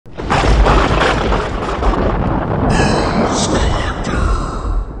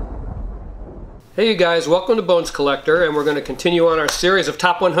Hey you guys, welcome to Bones Collector, and we're going to continue on our series of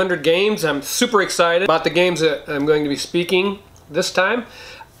top 100 games. I'm super excited about the games that I'm going to be speaking this time.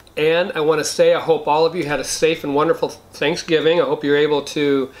 And I want to say I hope all of you had a safe and wonderful Thanksgiving. I hope you're able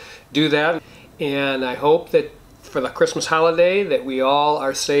to do that. And I hope that for the Christmas holiday that we all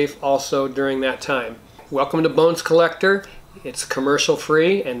are safe also during that time. Welcome to Bones Collector. It's commercial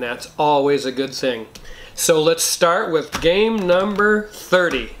free, and that's always a good thing. So let's start with game number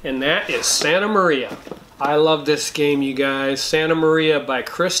 30, and that is Santa Maria. I love this game, you guys. Santa Maria by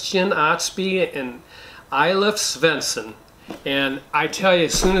Christian Otzby and Eilif Svensson. And I tell you,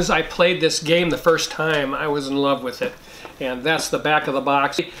 as soon as I played this game the first time, I was in love with it. And that's the back of the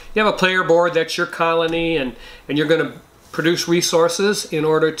box. You have a player board, that's your colony, and you're going to produce resources in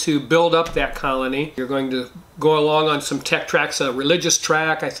order to build up that colony. You're going to go along on some tech tracks, a religious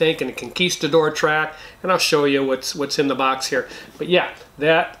track, I think, and a conquistador track, and I'll show you what's in the box here. But yeah,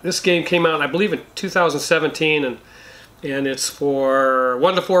 this game came out, I believe, in 2017, and it's for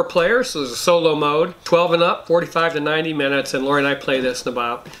 1 to 4 players, so there's a solo mode, 12 and up, 45 to 90 minutes, and Lori and I play this in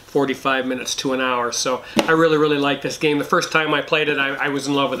about 45 minutes to an hour. So I really, really like this game. The first time I played it, I was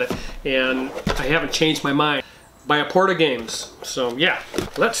in love with it, and I haven't changed my mind. By Aporta Games. So yeah,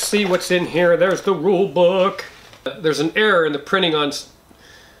 let's see what's in here. There's the rule book. There's an error in the printing on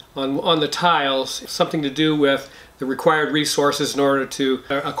the tiles, something to do with the required resources in order to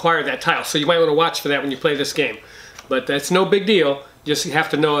acquire that tile. So you might want to watch for that when you play this game. But that's no big deal. Just you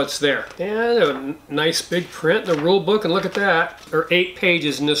have to know it's there. And a nice big print, the rule book, and look at that. There are 8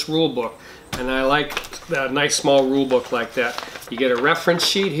 pages in this rule book. And I like a nice small rule book like that. You get a reference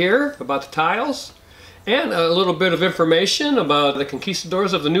sheet here about the tiles. And a little bit of information about the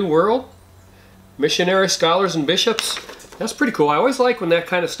conquistadors of the New World, missionary scholars and bishops. That's pretty cool. I always like when that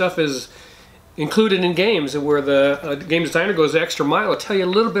kind of stuff is included in games, and where the game designer goes the extra mile to tell you a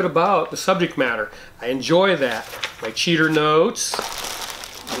little bit about the subject matter. I enjoy that. My cheater notes.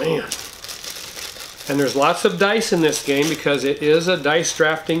 Man. And there's lots of dice in this game because it is a dice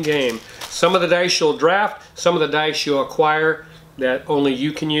drafting game. Some of the dice you'll draft, some of the dice you'll acquire that only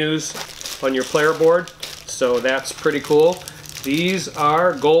you can use on your player board, so that's pretty cool. These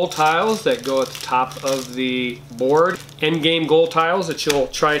are goal tiles that go at the top of the board, end game goal tiles that you'll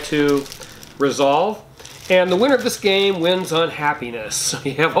try to resolve, and the winner of this game wins on happiness. So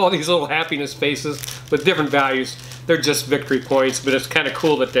you have all these little happiness faces with different values. They're just victory points, but it's kind of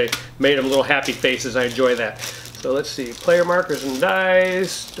cool that they made them little happy faces. I enjoy that. So let's see, player markers and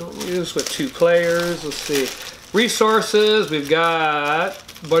dice, don't use with 2 players. Let's see, resources, we've got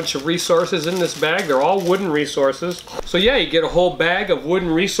a bunch of resources in this bag. They're all wooden resources. So yeah, you get a whole bag of wooden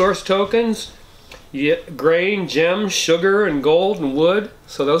resource tokens. You get grain, gems, sugar, and gold and wood.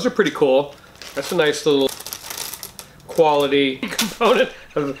 So those are pretty cool. That's a nice little quality component.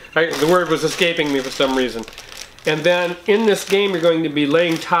 The word was escaping me for some reason. And then in this game you're going to be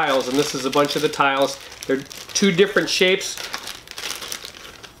laying tiles, and this is a bunch of the tiles. They're 2 different shapes.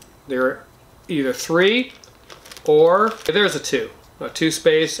 They're either 3 or there's a 2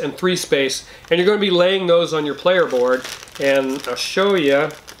 space and 3 space, and you're going to be laying those on your player board, and I'll show you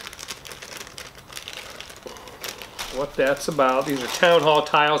what that's about. These are town hall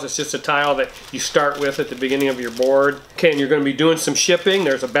tiles. It's just a tile that you start with at the beginning of your board. Okay, and you're going to be doing some shipping.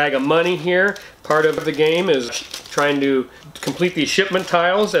 There's a bag of money here. Part of the game is trying to complete these shipment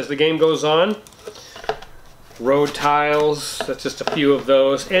tiles as the game goes on. Road tiles, that's just a few of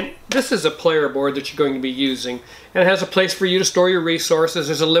those. And this is a player board that you're going to be using. And it has a place for you to store your resources.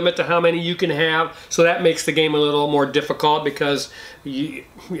 There's a limit to how many you can have, so that makes the game a little more difficult because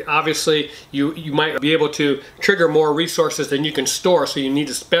obviously you might be able to trigger more resources than you can store, so you need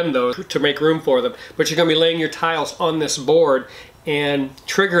to spend those to make room for them. But you're going to be laying your tiles on this board and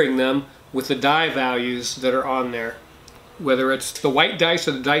triggering them with the die values that are on there. Whether it's the white dice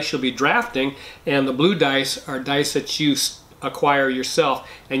or the dice you'll be drafting, and the blue dice are dice that you acquire yourself,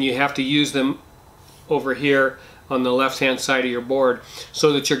 and you have to use them over here on the left hand side of your board,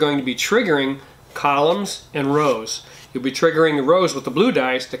 so that you're going to be triggering columns and rows. You'll be triggering the rows with the blue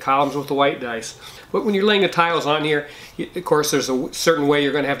dice, the columns with the white dice. But when you're laying the tiles on here, of course there's a certain way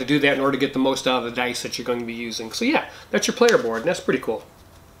you're going to have to do that in order to get the most out of the dice that you're going to be using. So yeah, that's your player board, and that's pretty cool.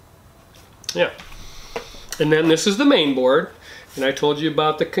 Yeah. And then this is the main board, and I told you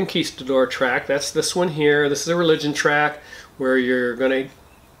about the conquistador track. That's this one here. This is a religion track where you're going to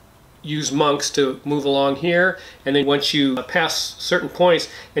use monks to move along here, and then once you pass certain points,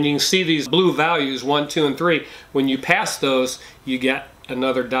 and you can see these blue values 1, 2, and 3, when you pass those you get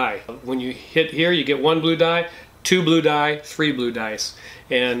another die. When you hit here you get 1 blue die, 2 blue die, 3 blue dice,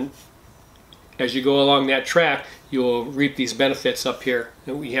 and as you go along that track, you'll reap these benefits up here.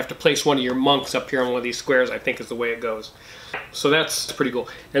 And you have to place one of your monks up here on one of these squares, I think is the way it goes. So that's pretty cool.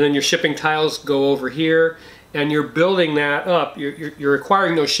 And then your shipping tiles go over here, and you're building that up. You're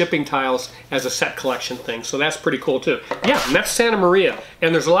acquiring those shipping tiles as a set collection thing. So that's pretty cool too. Yeah, and that's Santa Maria.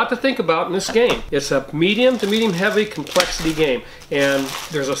 And there's a lot to think about in this game. It's a medium to medium heavy complexity game. And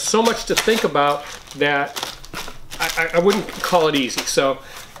there's so much to think about that I wouldn't call it easy. So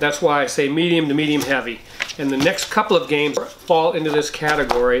that's why I say medium to medium heavy. And the next couple of games fall into this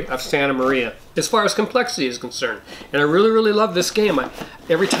category of Santa Maria as far as complexity is concerned. And I really, really love this game.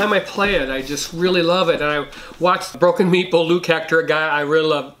 Every time I play it, I just really love it. And I watched Broken Meeple, Luke Hector, a guy I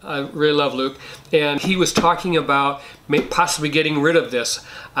really love Luke. And he was talking about possibly getting rid of this.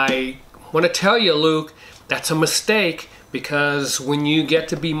 I want to tell you, Luke, that's a mistake, because when you get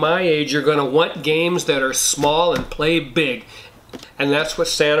to be my age, you're going to want games that are small and play big. And that's what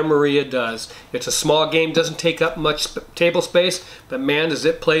Santa Maria does. It's a small game, doesn't take up much table space, but man, does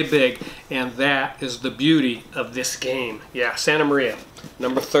it play big. And that is the beauty of this game. Yeah, Santa Maria,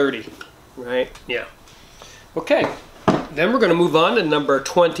 number 30, right? Yeah. Okay, then we're going to move on to number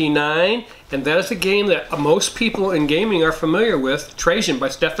 29, and that is a game that most people in gaming are familiar with, Trajan by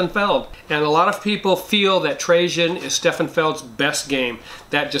Stefan Feld. And a lot of people feel that Trajan is Stefan Feld's best game.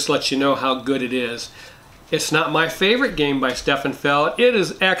 That just lets you know how good it is. It's not my favorite game by Stefan Feld. It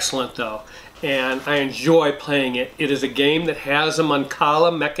is excellent though, and I enjoy playing it. It is a game that has a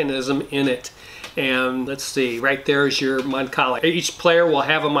Mancala mechanism in it. And let's see, right there is your Mancala. Each player will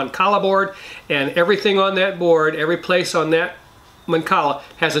have a Mancala board, and everything on that board, every place on that Mancala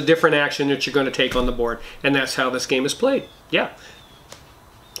has a different action that you're going to take on the board. And that's how this game is played. Yeah.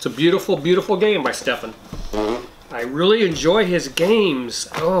 It's a beautiful, beautiful game by Stefan. I really enjoy his games.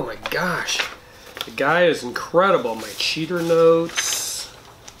 Oh my gosh. The guy is incredible. My cheater notes.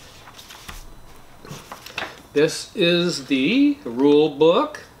 This is the rule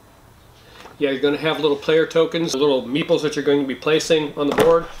book. Yeah, you're going to have little player tokens, little meeples that you're going to be placing on the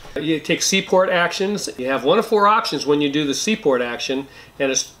board. You take seaport actions. You have one of 4 options when you do the seaport action,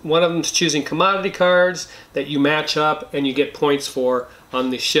 and one of them is choosing commodity cards that you match up and you get points for on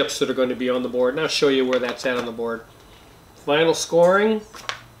the ships that are going to be on the board. And I'll show you where that's at on the board. Final scoring.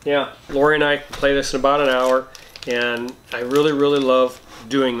 Yeah, Lori and I play this in about an hour, and I really, really love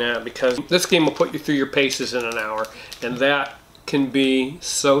doing that because this game will put you through your paces in an hour, and that can be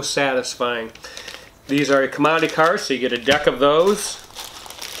so satisfying. These are commodity cards, so you get a deck of those.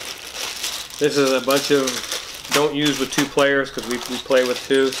 This is a bunch of don't use with 2 players because we play with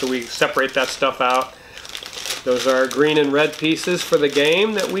 2, so we separate that stuff out. Those are green and red pieces for the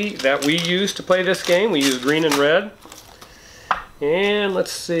game that we use to play this game. We use green and red. And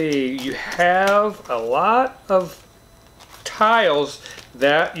let's see, you have a lot of tiles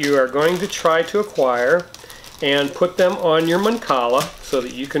that you are going to try to acquire and put them on your Mancala so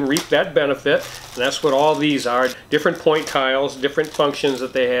that you can reap that benefit. And that's what all these are. Different point tiles, different functions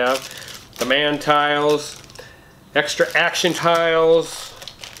that they have. Demand tiles, extra action tiles,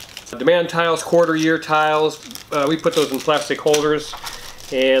 demand tiles, quarter year tiles. We put those in plastic holders.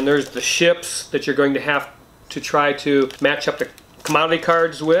 And there's the ships that you're going to have to try to match up the commodity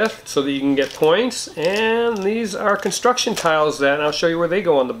cards with so that you can get points. And these are construction tiles that, and I'll show you where they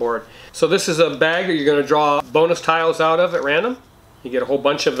go on the board. So this is a bag that you're going to draw bonus tiles out of at random. You get a whole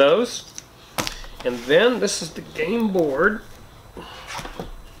bunch of those. And then this is the game board.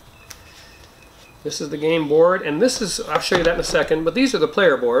 This is the game board, and this is, I'll show you that in a second, but these are the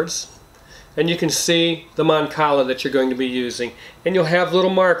player boards. And you can see the Mancala that you're going to be using. And you'll have little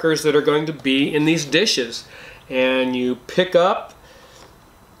markers that are going to be in these dishes. And you pick up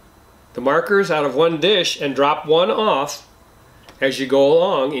the markers out of one dish and drop one off as you go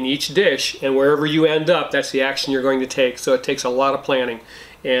along in each dish, and wherever you end up, that's the action you're going to take. So it takes a lot of planning,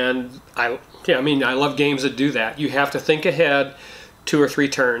 and I love games that do that. You have to think ahead 2 or 3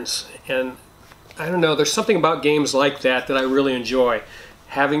 turns, and I don't know, there's something about games like that that I really enjoy,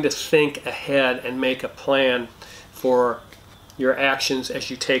 having to think ahead and make a plan for your actions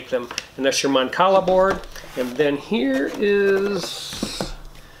as you take them. And that's your Mancala board. And then here is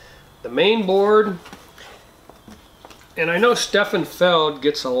the main board. And I know Stefan Feld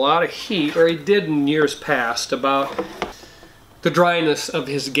gets a lot of heat, or he did in years past, about the dryness of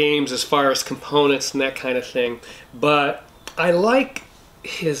his games as far as components and that kind of thing. But I like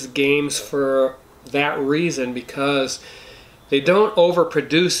his games for that reason, because they don't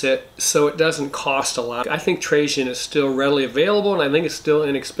overproduce it, so it doesn't cost a lot. I think Trajan is still readily available, and I think it's still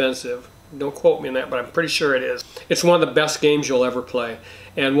inexpensive. Don't quote me on that, but I'm pretty sure it is. It's one of the best games you'll ever play.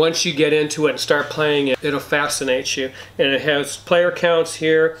 And once you get into it and start playing it, it'll fascinate you. And it has player counts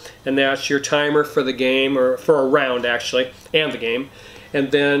here, and that's your timer for the game, or for a round actually, and the game.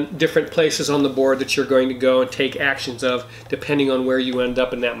 And then different places on the board that you're going to go and take actions of, depending on where you end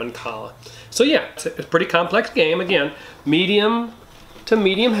up in that mancala. So yeah, it's a pretty complex game. Again, medium to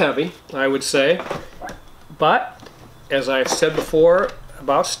medium heavy, I would say. But, as I've said before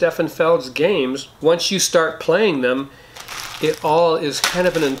about Stefan Feld's games, once you start playing them, it all is kind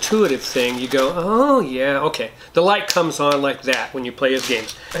of an intuitive thing. You go, oh yeah, okay. The light comes on like that when you play his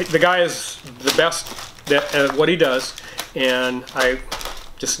games. The guy is the best at what he does, and I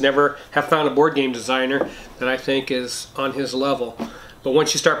just never have found a board game designer that I think is on his level. But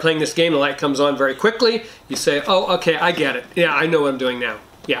once you start playing this game, the light comes on very quickly. You say, oh, okay, I get it. Yeah, I know what I'm doing now.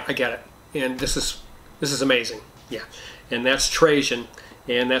 Yeah, I get it. And this is amazing. Yeah, and that's Trajan,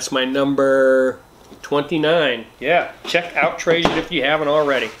 and that's my number 29. Yeah, check out Trajan if you haven't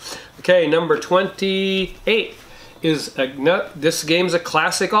already. Okay, number 28 is this game's a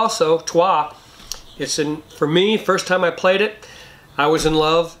classic also, Troyes. For me, first time I played it, I was in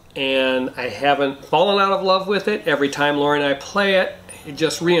love, and I haven't fallen out of love with it. Every time Lori and I play it, it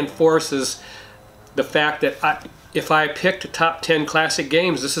just reinforces the fact that if I picked a top 10 classic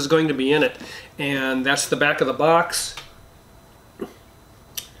games, this is going to be in it. And that's the back of the box.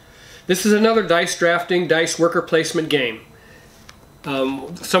 This is another dice drafting, dice worker placement game.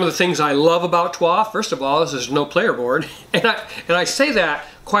 Some of the things I love about Troyes, first of all, is there's no player board. And I say that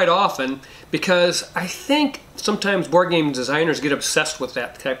quite often because I think sometimes board game designers get obsessed with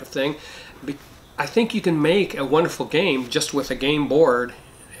that type of thing. I think you can make a wonderful game just with a game board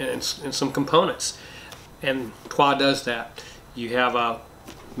and some components. And Troyes does that. You have a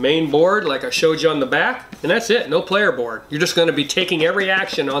main board like I showed you on the back, and that's it, no player board. You're just going to be taking every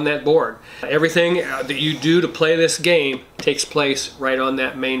action on that board. Everything that you do to play this game takes place right on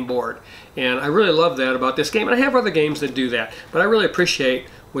that main board. And I really love that about this game, and I have other games that do that, but I really appreciate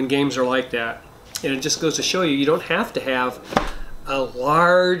when games are like that. And it just goes to show you, you don't have to have a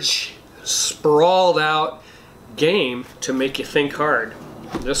large, sprawled out game to make you think hard.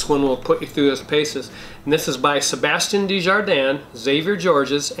 This one will put you through those paces. And this is by Sebastian Desjardins, Xavier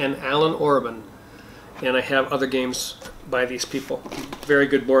Georges, and Alan Orban. And I have other games by these people. Very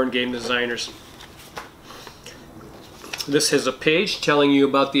good board game designers. This is a page telling you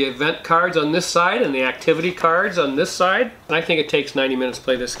about the event cards on this side and the activity cards on this side. And I think it takes 90 minutes to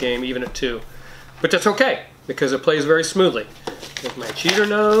play this game, even at 2. But that's okay, because it plays very smoothly. Here's my cheater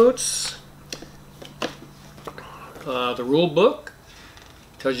notes. The rule book.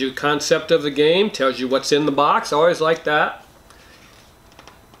 Tells you the concept of the game, tells you what's in the box. I always like that.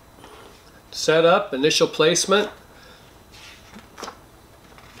 Setup, initial placement.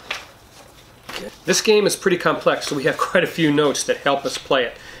 Okay. This game is pretty complex, so we have quite a few notes that help us play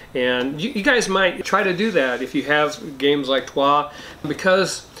it. And you guys might try to do that if you have games like Troyes.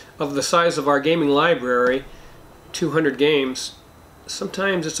 Because of the size of our gaming library, 200 games,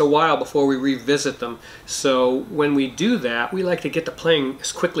 sometimes it's a while before we revisit them. So when we do that, we like to get to playing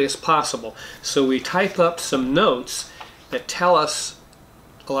as quickly as possible. So we type up some notes that tell us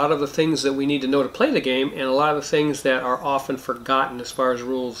a lot of the things that we need to know to play the game, and a lot of the things that are often forgotten as far as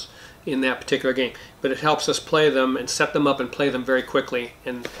rules in that particular game. But it helps us play them and set them up and play them very quickly.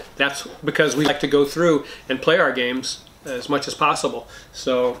 And that's because we like to go through and play our games as much as possible.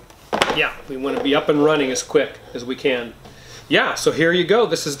 So yeah, we want to be up and running as quick as we can. Yeah, so here you go.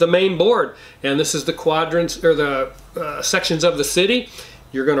 This is the main board, and this is the quadrants, or the sections of the city.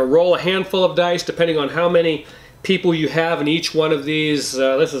 You're going to roll a handful of dice depending on how many people you have in each one of these.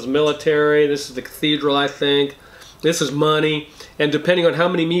 This is military, this is the cathedral, I think. This is money, and depending on how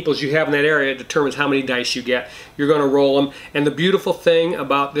many meeples you have in that area, it determines how many dice you get. You're going to roll them, and the beautiful thing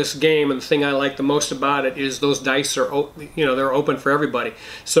about this game, and the thing I like the most about it, is those dice are, they're open for everybody.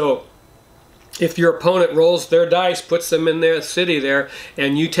 So if your opponent rolls their dice, puts them in their city there,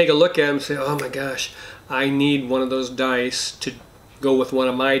 and you take a look at them and say, oh my gosh, I need one of those dice to go with one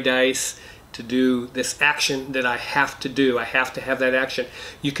of my dice to do this action that I have to do. I have to have that action.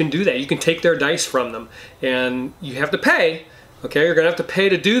 You can do that. You can take their dice from them, and you have to pay. Okay, you're going to have to pay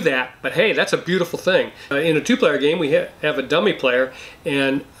to do that, but hey, that's a beautiful thing. In a two-player game, we have a dummy player,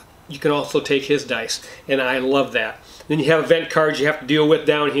 and you can also take his dice, and I love that. Then you have event cards you have to deal with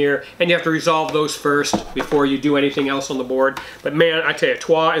down here, and you have to resolve those first before you do anything else on the board. But man, I tell you,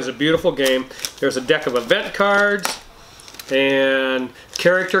 Troyes is a beautiful game. There's a deck of event cards and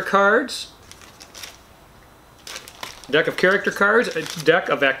character cards, deck of character cards, a deck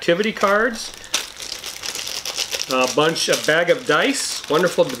of activity cards, a bag of dice,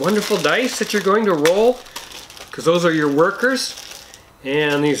 wonderful dice that you're going to roll, because those are your workers.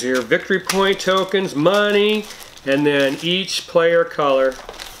 And these are your victory point tokens, money, and then each player color,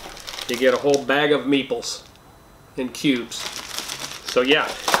 you get a whole bag of meeples in cubes. So yeah,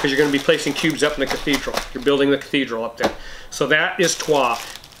 because you're going to be placing cubes up in the cathedral. You're building the cathedral up there. So that is Troyes,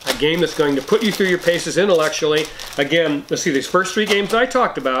 a game that's going to put you through your paces intellectually. Again, let's see, these first 3 games I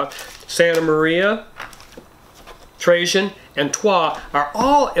talked about, Santa Maria, Trajan, and Troyes, are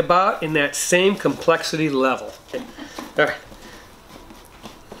all about in that same complexity level. All right.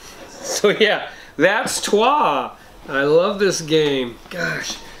 So yeah, that's Troyes. I love this game.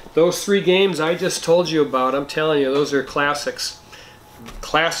 Gosh, those 3 games I just told you about, I'm telling you, those are classics.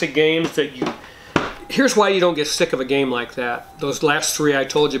 Classic games that you... Here's why you don't get sick of a game like that. Those last 3 I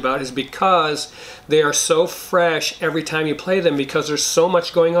told you about is because they are so fresh every time you play them, because there's so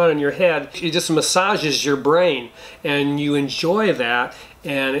much going on in your head. It just massages your brain and you enjoy that,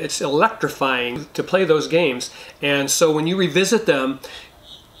 and it's electrifying to play those games. And so when you revisit them,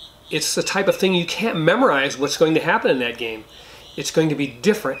 it's the type of thing you can't memorize what's going to happen in that game. It's going to be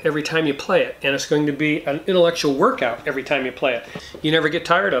different every time you play it, and it's going to be an intellectual workout every time you play it. You never get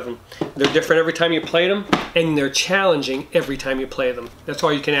tired of them. They're different every time you play them, and they're challenging every time you play them. That's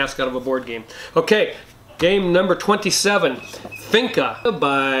all you can ask out of a board game. Okay, game number 27, Finca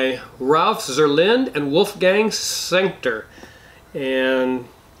by Ralph Zerlinde and Wolfgang Sancter. And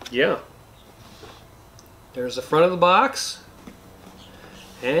yeah, there's the front of the box.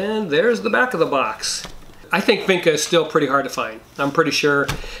 And there's the back of the box. I think Finca is still pretty hard to find. I'm pretty sure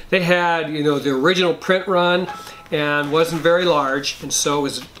they had, you know, the original print run and wasn't very large, and so it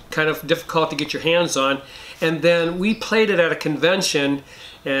was kind of difficult to get your hands on. And then we played it at a convention,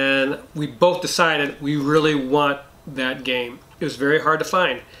 and we both decided we really want that game. It was very hard to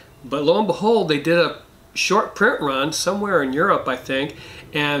find. But lo and behold, they did a short print run somewhere in Europe, I think,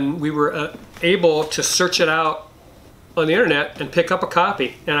 and we were able to search it out on the internet and pick up a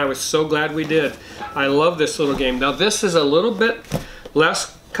copy, and I was so glad we did. I love this little game. Now this is a little bit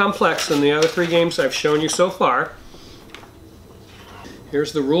less complex than the other 3 games I've shown you so far.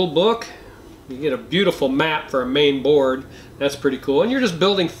 Here's the rule book. You get a beautiful map for a main board. That's pretty cool. And you're just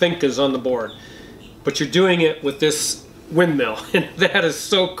building fincas on the board, but you're doing it with this windmill, and that is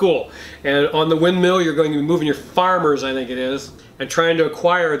so cool. And on the windmill you're going to be moving your farmers, I think it is, and trying to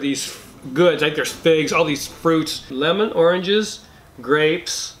acquire these goods. I think there's figs, all these fruits, lemon, oranges,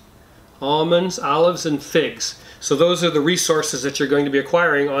 grapes, almonds, olives, and figs. So those are the resources that you're going to be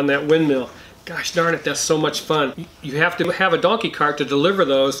acquiring on that windmill. Gosh darn it, that's so much fun. You have to have a donkey cart to deliver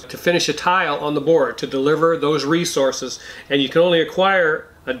those, to finish a tile on the board, to deliver those resources. And you can only acquire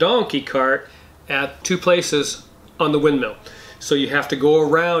a donkey cart at 2 places on the windmill. So you have to go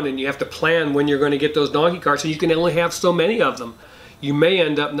around and you have to plan when you're going to get those donkey carts, and you can only have so many of them. You may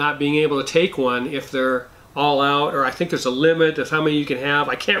end up not being able to take one if they're all out, or I think there's a limit of how many you can have.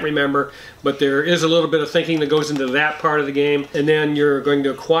 I can't remember, but there is a little bit of thinking that goes into that part of the game. And then you're going to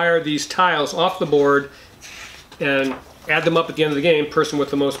acquire these tiles off the board and add them up at the end of the game. Person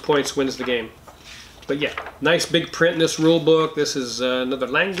with the most points wins the game. But yeah, nice big print in this rule book. This is another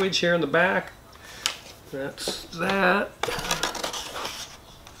language here in the back. That's that.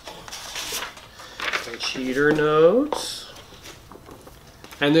 Cheater notes.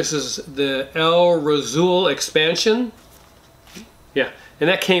 And this is the El Razul expansion. Yeah, and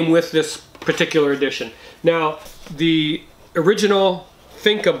that came with this particular edition. Now, the original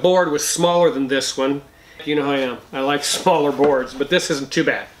Finca board was smaller than this one. You know how I am. I like smaller boards, but this isn't too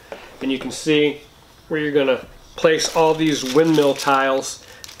bad. And you can see where you're going to place all these windmill tiles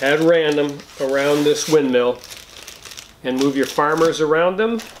at random around this windmill and move your farmers around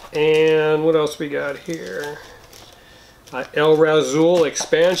them. And what else we got here? El Razul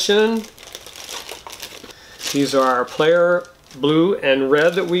expansion. These are our player blue and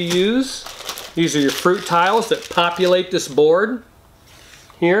red that we use. These are your fruit tiles that populate this board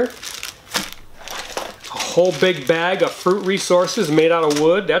here. A whole big bag of fruit resources made out of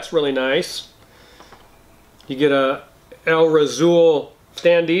wood. That's really nice. You get a El Razul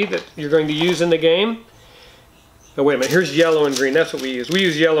standee that you're going to use in the game. Oh wait a minute, here's yellow and green. That's what we use. We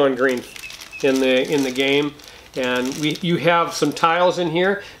use yellow and green in the game. And you have some tiles in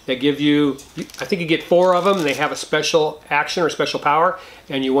here that give you, I think you get 4 of them, and they have a special action or special power,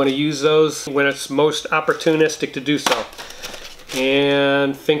 and you want to use those when it's most opportunistic to do so.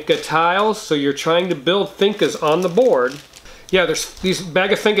 And Finca tiles, so you're trying to build Fincas on the board. Yeah, there's these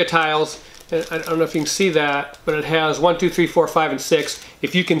bag of Finca tiles, and I don't know if you can see that, but it has 1, 2, 3, 4, 5, and 6.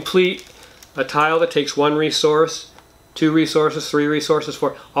 If you complete a tile that takes 1 resource, 2 resources, 3 resources,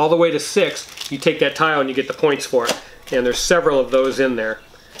 4, all the way to 6. You take that tile and you get the points for it. And there's several of those in there.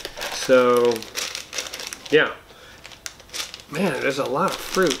 So, yeah. Man, there's a lot of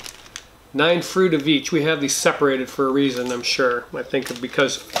fruit. 9 fruit of each. We have these separated for a reason, I'm sure. I think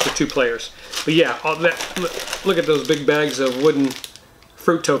because for 2 players. But yeah, all that, look at those big bags of wooden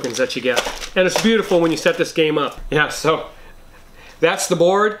fruit tokens that you get. And it's beautiful when you set this game up. Yeah, so that's the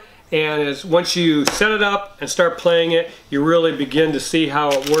board. And once you set it up and start playing it, you really begin to see how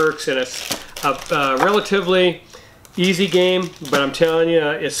it works. And it's a relatively easy game, but I'm telling you,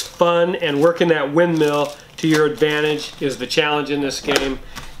 it's fun, and working that windmill to your advantage is the challenge in this game.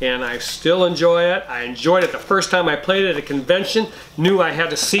 And I still enjoy it. I enjoyed it the first time I played it at a convention, knew I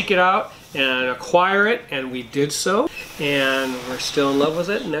had to seek it out and acquire it, and we did so. And we're still in love with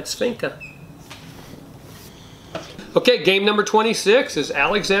it, and that's Finca. Okay, game number 26 is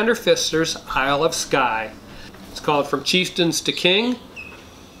Alexander Pfister's Isle of Skye. It's called From Chieftains to King.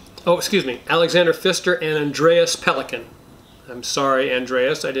 Oh, excuse me, Alexander Pfister and Andreas Pelikan. I'm sorry,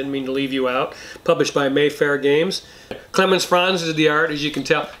 Andreas, I didn't mean to leave you out. Published by Mayfair Games. Clemens Franz did the art, as you can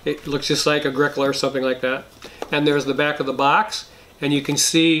tell. It looks just like Agricola or something like that. And there's the back of the box. And you can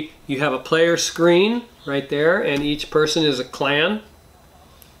see you have a player screen right there, and each person is a clan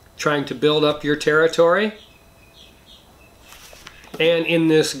trying to build up your territory. And in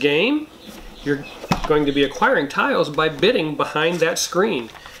this game, you're going to be acquiring tiles by bidding behind that screen.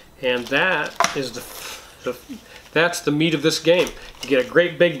 And that is that's the meat of this game. You get a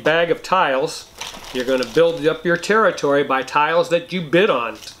great big bag of tiles. You're going to build up your territory by tiles that you bid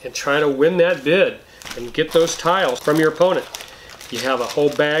on and try to win that bid and get those tiles from your opponent. You have a whole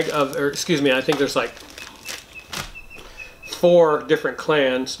bag of, or excuse me, I think there's like 4 different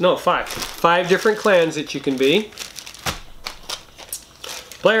clans. No, 5. 5 different clans that you can be.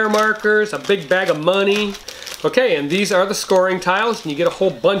 Player markers, a big bag of money. Okay, and these are the scoring tiles, and you get a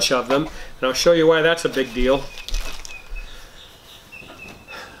whole bunch of them. And I'll show you why that's a big deal.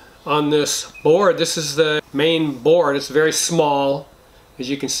 On this board, this is the main board. It's very small, as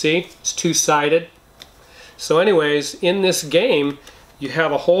you can see. It's 2-sided. So anyways, in this game, you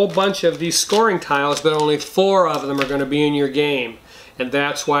have a whole bunch of these scoring tiles, but only 4 of them are going to be in your game. And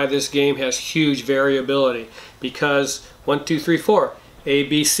that's why this game has huge variability. Because 1, 2, 3, 4, A,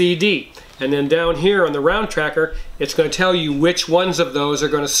 B, C, D. And then down here on the round tracker, it's going to tell you which ones of those are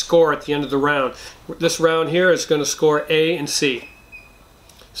going to score at the end of the round. This round here is going to score A and C.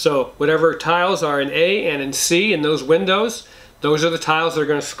 So whatever tiles are in A and in C in those windows, those are the tiles that are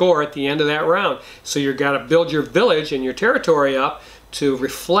going to score at the end of that round. So you've got to build your village and your territory up to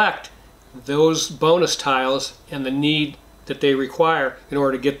reflect those bonus tiles and the need that they require in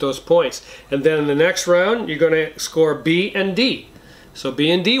order to get those points. And then in the next round, you're going to score B and D. So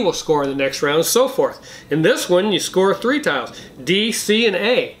B and D will score in the next round and so forth. In this one, you score 3 tiles, D, C, and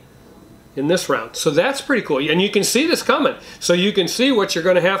A in this round. So that's pretty cool. And you can see this coming. So you can see what you're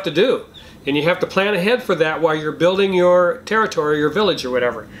going to have to do. And you have to plan ahead for that while you're building your territory, your village, or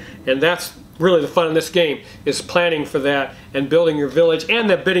whatever. And that's really the fun in this game, is planning for that and building your village and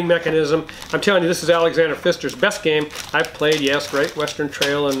that bidding mechanism. I'm telling you, this is Alexander Pfister's best game I've played. Yes, Great Western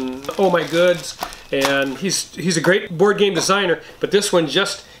Trail and Oh My Goods. And he's a great board game designer, but this one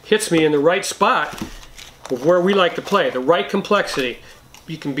just hits me in the right spot of where we like to play, the right complexity.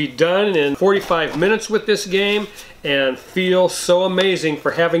 You can be done in 45 minutes with this game and feel so amazing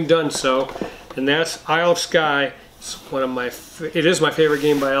for having done so. And that's Isle of Skye. It's it is my favorite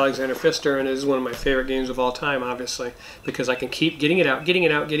game by Alexander Pfister, and it is one of my favorite games of all time, obviously, because I can keep getting it out,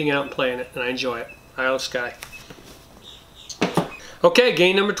 and playing it, and I enjoy it. Isle of Skye. Okay,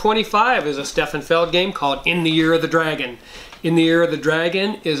 game number 25 is a Stefan Feld game called In the Year of the Dragon. In the Year of the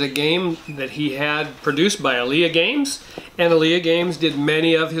Dragon is a game that he had produced by Alea Games, and Alea Games did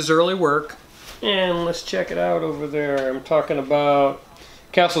many of his early work. And let's check it out over there. I'm talking about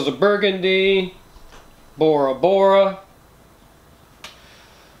Castles of Burgundy, Bora Bora,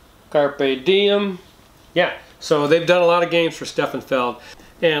 Carpe Diem. Yeah, so they've done a lot of games for Stefan Feld.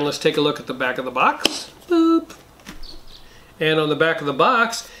 And let's take a look at the back of the box. Boop. And on the back of the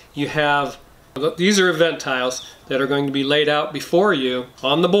box, you have, these are event tiles that are going to be laid out before you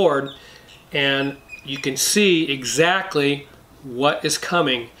on the board, and you can see exactly what is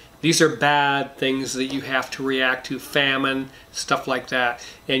coming. These are bad things that you have to react to, famine, stuff like that.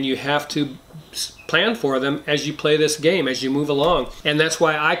 And you have to plan for them as you play this game, as you move along. And that's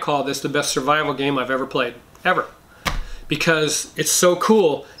why I call this the best survival game I've ever played, ever. Because it's so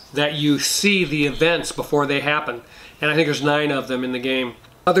cool that you see the events before they happen. And I think there's 9 of them in the game.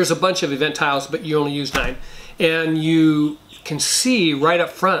 There's a bunch of event tiles, but you only use 9. And you can see right up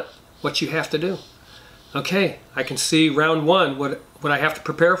front what you have to do. okay, I can see round one, what I have to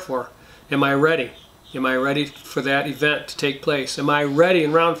prepare for. Am I ready? Am I ready for that event to take place? Am I ready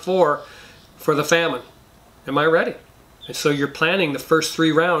in round 4 for the famine? Am I ready? And so you're planning the first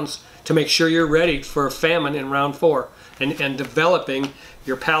 3 rounds to make sure you're ready for a famine in round 4, and developing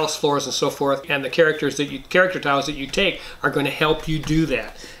your palace floors and so forth, and the character tiles that you take are going to help you do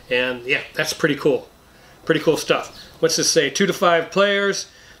that. And yeah, that's pretty cool. Pretty cool stuff. What's this say? 2 to 5 players,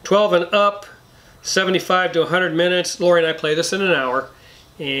 12 and up, 75 to 100 minutes. Lori and I play this in an hour,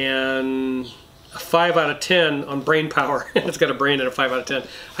 and a 5 out of 10 on brain power. It's got a brain and a 5 out of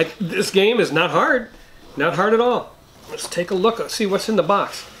 10. This game is not hard. Not hard at all. Let's take a look, see what's in the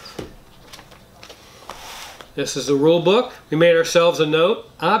box. This is the rule book. We made ourselves a note.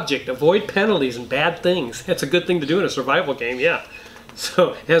 Object, avoid penalties and bad things. That's a good thing to do in a survival game, yeah.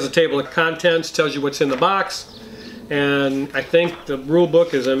 So it has a table of contents, tells you what's in the box. And I think the rule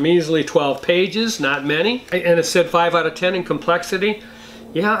book is a measly 12 pages, not many. And it said 5 out of 10 in complexity.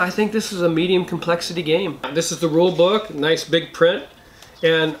 Yeah, I think this is a medium complexity game. This is the rule book, nice big print.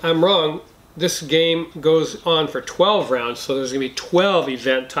 And I'm wrong. This game goes on for 12 rounds, so there's going to be 12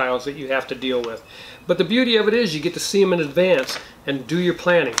 event tiles that you have to deal with. But the beauty of it is you get to see them in advance and do your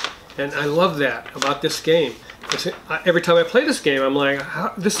planning. And I love that about this game. Every time I play this game, I'm like,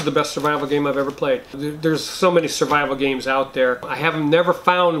 this is the best survival game I've ever played. There's so many survival games out there. I have never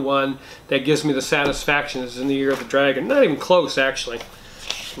found one that gives me the satisfaction as in the Year of the Dragon. Not even close, actually.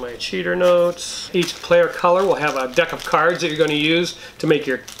 My cheater notes. Each player color will have a deck of cards that you're going to use to make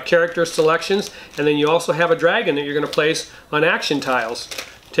your character selections, and then you also have a dragon that you're going to place on action tiles,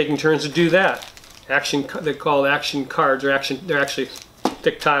 taking turns to do that. They call action cards, or they're actually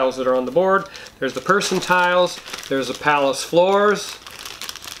thick tiles that are on the board. There's the person tiles, there's the palace floors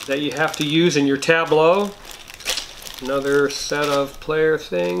that you have to use in your tableau. Another set of player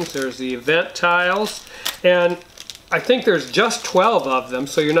things. There's the event tiles, and I think there's just 12 of them,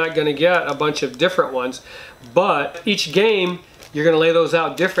 so you're not going to get a bunch of different ones. But each game, you're going to lay those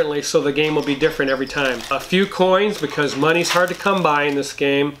out differently, so the game will be different every time. A few coins, because money's hard to come by in this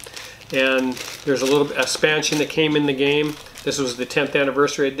game. And there's a little expansion that came in the game. This was the 10th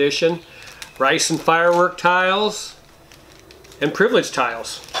anniversary edition. Rice and firework tiles, and privilege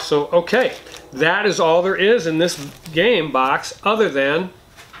tiles. So, okay, that is all there is in this game box, other than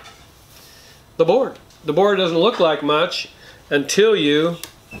the board. The board doesn't look like much until you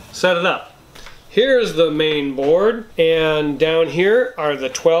set it up. Here's the main board, and down here are the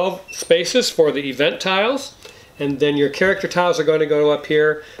 12 spaces for the event tiles, and then your character tiles are going to go up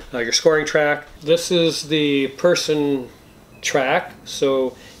here, your scoring track. This is the person track,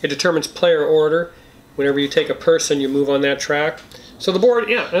 so it determines player order. Whenever you take a person, you move on that track. So the board,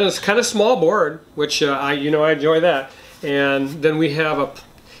 yeah, and it's kind of small board, which I enjoy that. And then we have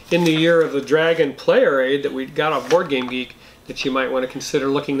in the Year of the Dragon player aid that we got off Board Game Geek that you might want to consider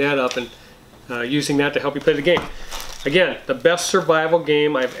looking that up and using that to help you play the game. Again, the best survival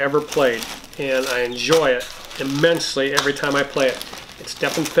game I've ever played, and I enjoy it immensely every time I play it.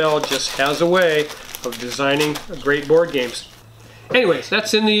 Steppenfeld just has a way of designing great board games. Anyways,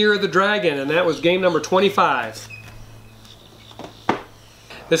 that's in the Year of the Dragon, and that was game number 25.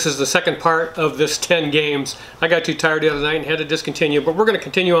 This is the second part of this 10 games. I got too tired the other night and had to discontinue, but we're going to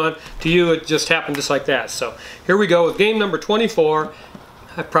continue on to you. It just happened just like that. So here we go with game number 24.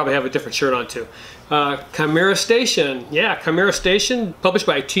 I probably have a different shirt on too. Chimera Station. Yeah, Chimera Station, published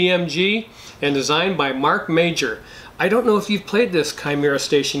by TMG and designed by Mark Major. I don't know if you've played this Chimera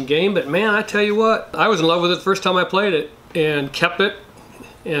Station game, but man, I tell you what, I was in love with it the first time I played it and kept it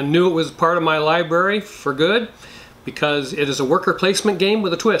and knew it was part of my library for good, because it is a worker placement game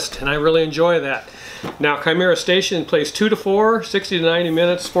with a twist, and I really enjoy that. Now, Chimera Station plays 2 to 4, 60 to 90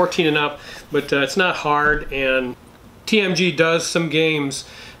 minutes, 14 and up, but it's not hard, and TMG does some games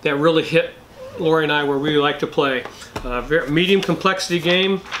that really hit Lori and I where we like to play. Medium complexity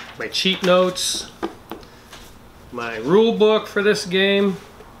game, my cheat notes, my rule book for this game.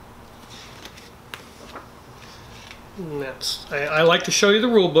 I like to show you the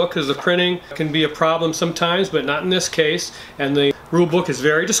rule book because the printing can be a problem sometimes, but not in this case. And the rule book is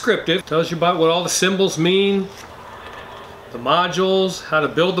very descriptive. It tells you about what all the symbols mean, the modules, how to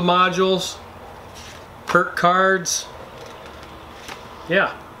build the modules, perk cards.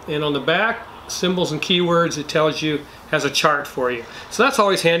 Yeah, and on the back, symbols and keywords, it tells you, has a chart for you. So that's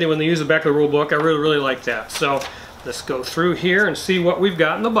always handy when they use the back of the rule book. I really like that. So let's go through here and see what we've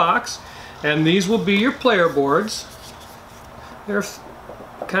got in the box. And these will be your player boards. They're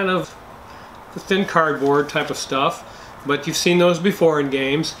kind of the thin cardboard type of stuff, but you've seen those before in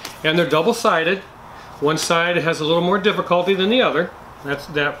games, and they're double-sided. One side has a little more difficulty than the other,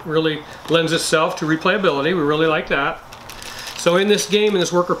 That really lends itself to replayability. We really like that. So in this game, in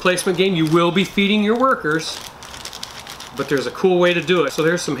this worker placement game, you will be feeding your workers, but there's a cool way to do it. So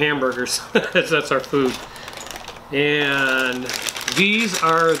there's some hamburgers. That's our food. And these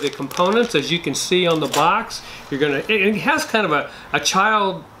are the components, as you can see on the box. It has kind of a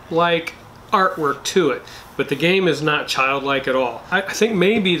childlike artwork to it, but the game is not childlike at all. I think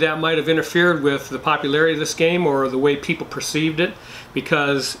maybe that might have interfered with the popularity of this game or the way people perceived it,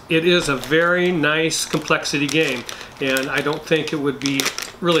 because it is a very nice complexity game, and I don't think it would be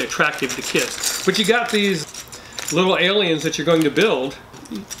really attractive to kids. But you got these little aliens that you're going to build.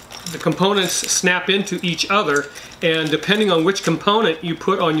 The components snap into each other, and depending on which component you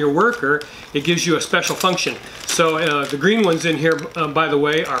put on your worker, it gives you a special function. So the green ones in here, by the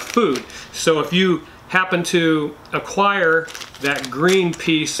way, are food. So if you happen to acquire that green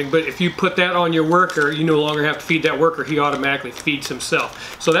piece, but if you put that on your worker, you no longer have to feed that worker, he automatically feeds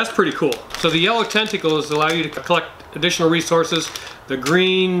himself. So that's pretty cool. So the yellow tentacles allow you to collect additional resources. The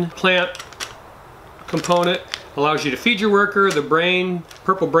green plant component allows you to feed your worker. The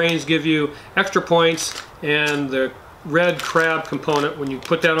purple brains give you extra points, and the red crab component, when you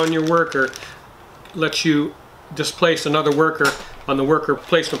put that on your worker, lets you displace another worker on the worker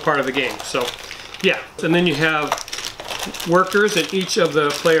placement part of the game. So yeah, and then you have workers in each of the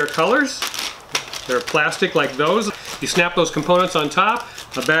player colors. They're plastic like those. You snap those components on top,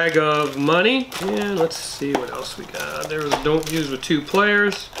 a bag of money, and let's see what else we got. There's don't use with 2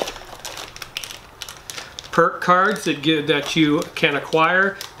 players. Perk cards that you can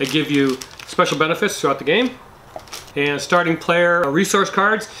acquire that give you special benefits throughout the game. And starting player resource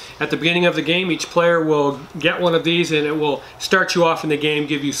cards. At the beginning of the game, each player will get one of these, and it will start you off in the game,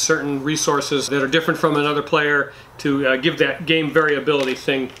 give you certain resources that are different from another player to give that game variability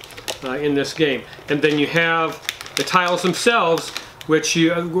thing in this game. And then you have the tiles themselves, which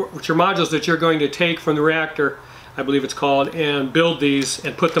are modules that you're going to take from the reactor, I believe it's called, and build these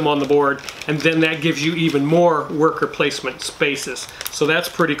and put them on the board, and then that gives you even more worker placement spaces. So that's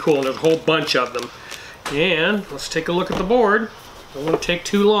pretty cool, and there's a whole bunch of them. And let's take a look at the board. I don't want to take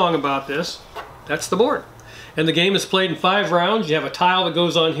too long about this. That's the board. And the game is played in 5 rounds. You have a tile that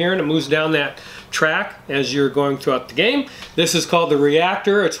goes on here and it moves down that track as you're going throughout the game. This is called the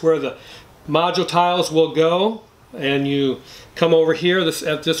reactor. It's where the module tiles will go, and you come over here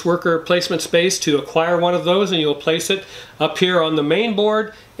at this worker placement space to acquire one of those, and you'll place it up here on the main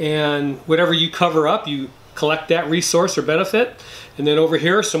board, and whatever you cover up, you collect that resource or benefit. And then over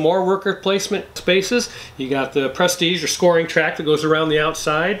here, some more worker placement spaces. You got the prestige or scoring track that goes around the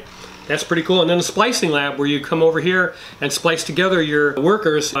outside. That's pretty cool. And then the splicing lab, where you come over here and splice together your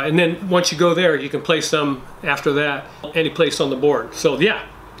workers, and then once you go there, you can place them after that any place on the board. So yeah,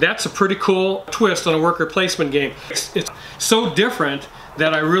 that's a pretty cool twist on a worker placement game. It's so different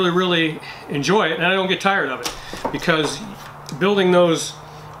that I really enjoy it, and I don't get tired of it, because building those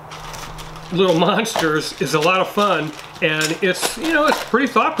little monsters is a lot of fun, and it's pretty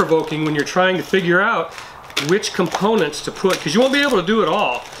thought-provoking when you're trying to figure out which components to put, because you won't be able to do it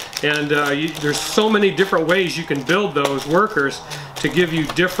all, and there's so many different ways you can build those workers to give you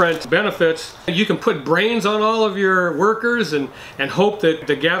different benefits. You can put brains on all of your workers and hope that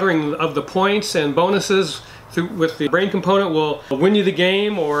the gathering of the points and bonuses with the brain component will win you the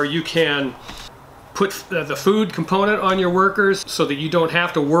game, or you can put the food component on your workers so that you don't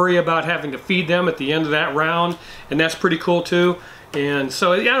have to worry about having to feed them at the end of that round, and that's pretty cool too. And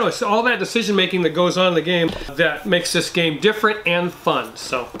so yeah, it's all that decision making that goes on in the game that makes this game different and fun.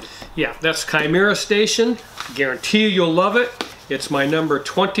 So yeah, that's Chimera Station. Guarantee you'll love it. It's my number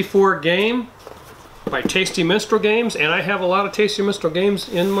 24 game by Tasty Minstrel Games, and I have a lot of Tasty Minstrel games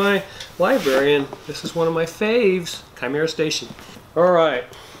in my library, and this is one of my faves, Chimera Station. All right.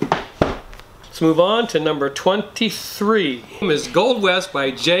 Let's move on to number 23. This is Gold West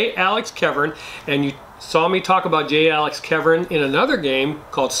by J. Alex Kevern, and you saw me talk about J. Alex Kevern in another game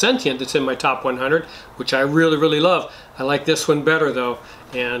called Sentient that's in my top 100, which I really love. I like this one better though,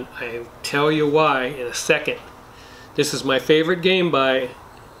 and I'll tell you why in a second. This is my favorite game by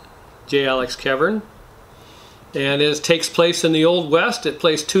J. Alex Kevern, and it takes place in the Old West. It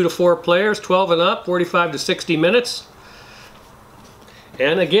plays 2 to 4 players, 12 and up, 45 to 60 minutes.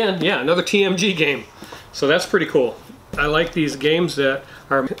 And again, yeah, another TMG game. So that's pretty cool. I like these games that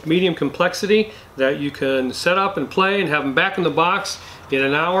are medium complexity, that you can set up and play and have them back in the box in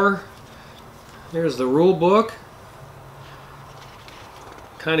an hour. There's the rule book.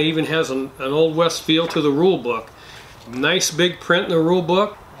 Kind of even has an Old West feel to the rule book. Nice big print in the rule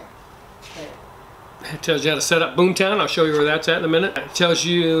book. It tells you how to set up Boomtown. I'll show you where that's at in a minute. It tells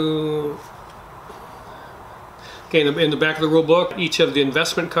you Okay, in the back of the rule book, each of the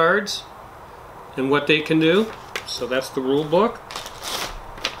investment cards and what they can do. So that's the rule book.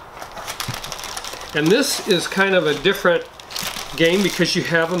 And this is kind of a different game because you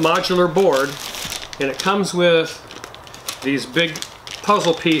have a modular board, and it comes with these big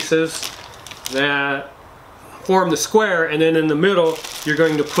puzzle pieces that form the square, and then in the middle you're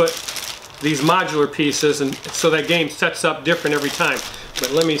going to put these modular pieces, and so that game sets up different every time.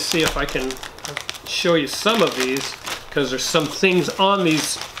 But let me see if I can show you some of these, because there's some things on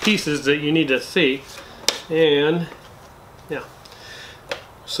these pieces that you need to see. And yeah,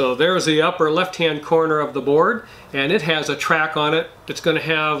 so there's the upper left hand corner of the board, and it has a track on it that's going to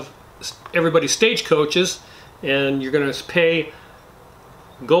have everybody's stagecoaches, and you're going to pay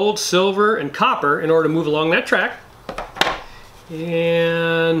gold, silver, and copper in order to move along that track.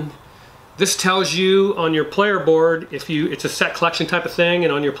 And this tells you on your player board, it's a set collection type of thing,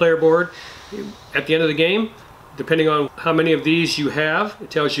 and on your player board at the end of the game, depending on how many of these you have, it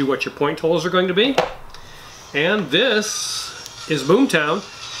tells you what your point totals are going to be. And this is Boomtown,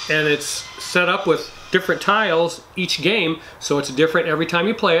 and it's set up with different tiles each game, so it's different every time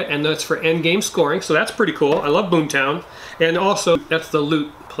you play it, and that's for end game scoring, so that's pretty cool. I love Boomtown. And also that's the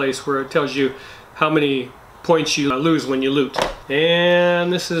loot place where it tells you how many points you lose when you loot.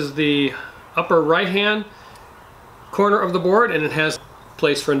 And this is the upper right hand corner of the board, and it has a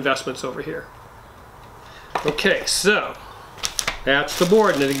place for investments over here. Okay, so that's the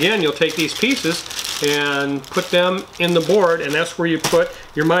board, and then again you'll take these pieces and put them in the board, and that's where you put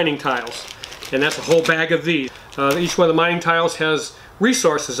your mining tiles. And that's a whole bag of these. Each one of the mining tiles has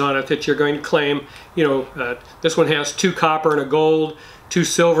resources on it that you're going to claim. You know, this one has 2 copper and a gold, 2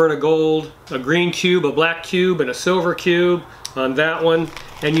 silver and a gold, a green cube, a black cube, and a silver cube on that one.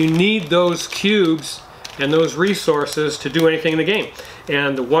 And you need those cubes and those resources to do anything in the game.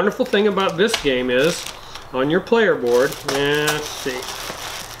 And the wonderful thing about this game is, on your player board, let's see,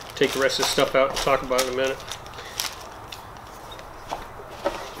 take the rest of this stuff out and talk about it in a minute.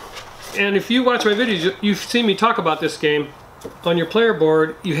 And if you watch my videos, you've seen me talk about this game. On your player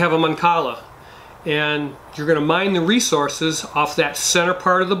board, you have a Mancala, and you're going to mine the resources off that center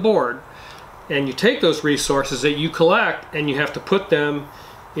part of the board. And you take those resources that you collect, and you have to put them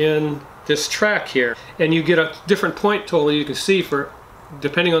in this track here. And you get a different point total you can see for,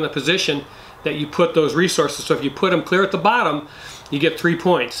 depending on the position that you put those resources. So if you put them clear at the bottom, you get 3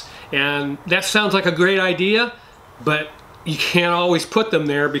 points. And that sounds like a great idea, but you can't always put them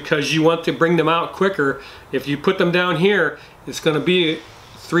there because you want to bring them out quicker. If you put them down here, it's going to be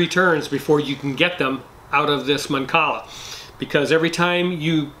 3 turns before you can get them out of this Mancala. Because every time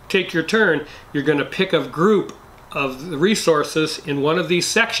you take your turn, you're going to pick a group of the resources in one of these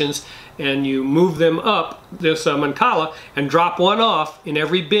sections, and you move them up this Mancala and drop one off in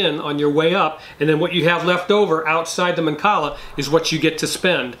every bin on your way up, and then what you have left over outside the Mancala is what you get to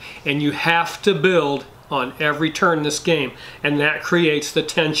spend. And you have to build on every turn in this game, and that creates the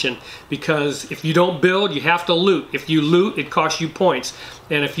tension, because if you don't build, you have to loot. If you loot, it costs you points,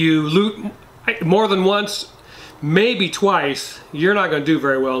 and if you loot more than once, maybe twice, you're not going to do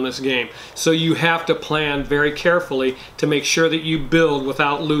very well in this game. So you have to plan very carefully to make sure that you build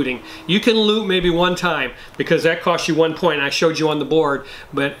without looting. You can loot maybe 1 time because that costs you 1 point, and I showed you on the board,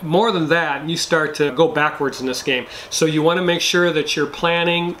 but more than that, you start to go backwards in this game. So you want to make sure that you're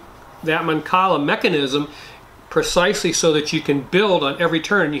planning that Mancala mechanism precisely so that you can build on every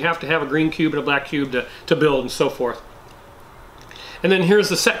turn. You have to have a green cube and a black cube to build, and so forth. And then here's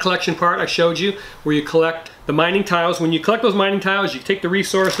the set collection part I showed you, where you collect the mining tiles. When you collect those mining tiles, you take the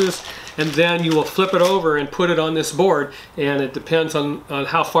resources, and then you will flip it over and put it on this board, and it depends on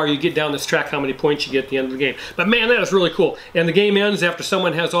how far you get down this track, how many points you get at the end of the game. But man, that is really cool. And the game ends after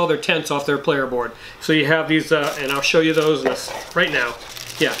someone has all their tents off their player board. So you have these, and I'll show you those right now.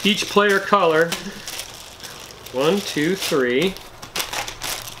 Yeah, each player color, 1, 2, 3,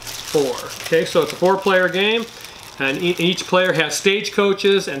 4. Okay, so it's a 4-player game, and each player has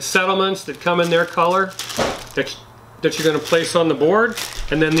stagecoaches and settlements that come in their color that you're going to place on the board.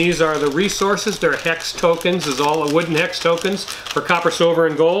 And then these are the resources. They're hex tokens. This is all wooden hex tokens for copper, silver,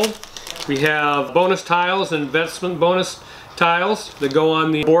 and gold. We have bonus tiles and investment bonus tiles that go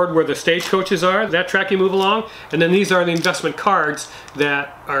on the board where the stagecoaches are, that track you move along. And then these are the investment cards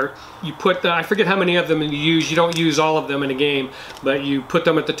that are, you put, I forget how many of them you use. You don't use all of them in a game, but you put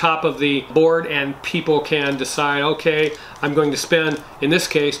them at the top of the board, and people can decide, okay, I'm going to spend, in this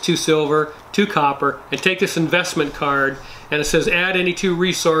case, 2 silver, 2 copper, and take this investment card, and it says add any 2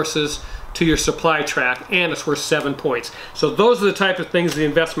 resources to your supply track, and it's worth 7 points. So those are the type of things the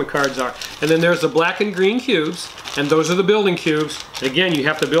investment cards are. And then there's the black and green cubes, and those are the building cubes. And again, you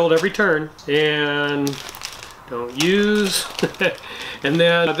have to build every turn. And don't use. And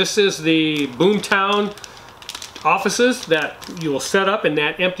then this is the Boomtown offices that you will set up in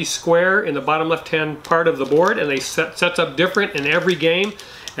that empty square in the bottom left-hand part of the board, and they sets up different in every game.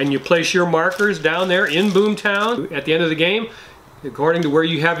 And you place your markers down there in Boomtown. At the end of the game, according to where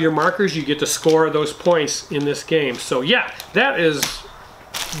you have your markers, you get to score those points in this game. So yeah, that is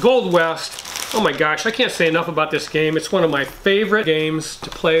Gold West. Oh my gosh, I can't say enough about this game. It's one of my favorite games to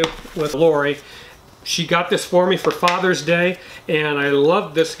play with Lori. She got this for me for Father's Day, and I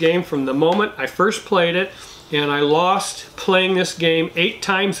loved this game from the moment I first played it. And I lost playing this game 8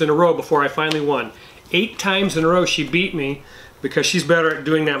 times in a row before I finally won. 8 times in a row she beat me, because she's better at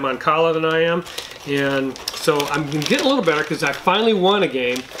doing that Mancala than I am. And so I'm getting a little better because I finally won a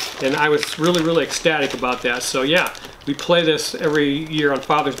game, and I was really, really ecstatic about that. So yeah, we play this every year on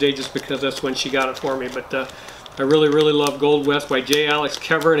Father's Day just because that's when she got it for me. But I really, really love Gold West by J. Alex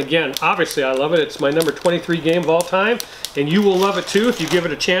Kevern. Again, obviously I love it. It's my number 23 game of all time, and you will love it too if you give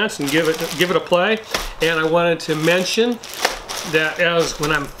it a chance and give it a play. And I wanted to mention that as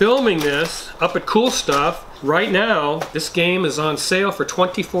when I'm filming this up at Cool Stuff, right now, this game is on sale for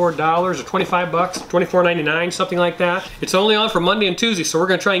 $24 or $25, $24.99, something like that. It's only on for Monday and Tuesday, so we're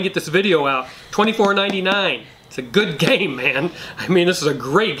going to try and get this video out. $24.99. It's a good game, man. I mean, this is a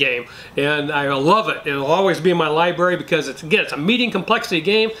great game, and I love it. It'll always be in my library because it's a medium complexity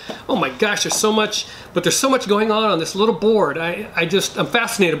game. Oh my gosh, there's so much, but there's so much going on this little board. I'm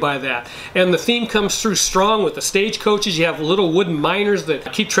fascinated by that. And the theme comes through strong with the stagecoaches. You have little wooden miners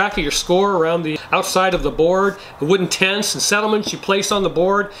that keep track of your score around the outside of the board. The wooden tents and settlements you place on the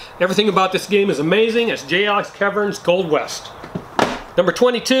board. Everything about this game is amazing. It's J. Alex Kevern's Gold West. Number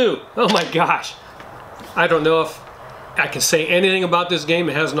 22. Oh my gosh. I don't know if I can say anything about this game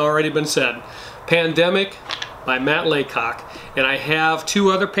that hasn't already been said. Pandemic by Matt Laycock. And I have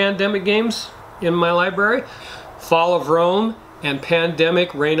 2 other Pandemic games in my library. Fall of Rome and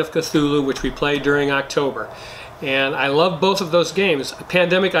Pandemic Reign of Cthulhu, which we played during October. And I love both of those games.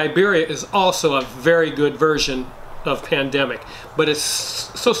 Pandemic Iberia is also a very good version of Pandemic. But it's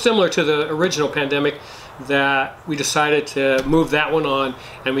so similar to the original Pandemic that we decided to move that one on,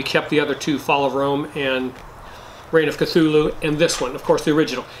 and we kept the other 2, Fall of Rome and Reign of Cthulhu, and this one, of course, the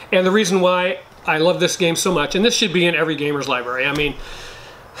original. And the reason why I love this game so much, and this should be in every gamer's library. I mean,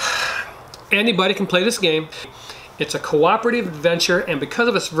 anybody can play this game. It's a cooperative adventure, and because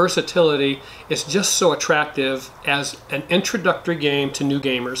of its versatility, it's just so attractive as an introductory game to new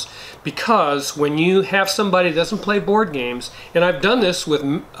gamers. Because when you have somebody that doesn't play board games, and I've done this with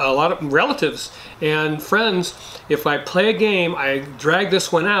a lot of relatives and friends, if I play a game, I drag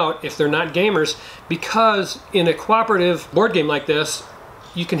this one out if they're not gamers, because in a cooperative board game like this,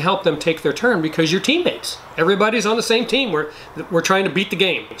 you can help them take their turn because you're teammates. Everybody's on the same team. We're trying to beat the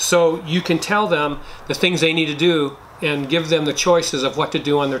game. So you can tell them the things they need to do and give them the choices of what to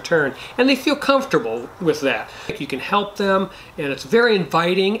do on their turn. And they feel comfortable with that. You can help them, and it's very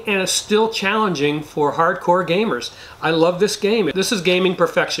inviting, and it's still challenging for hardcore gamers. I love this game. This is gaming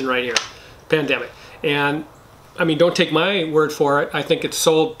perfection right here, Pandemic. And I mean, don't take my word for it. I think it's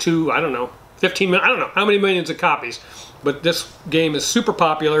sold to, I don't know, 15 million, I don't know how many millions of copies. But this game is super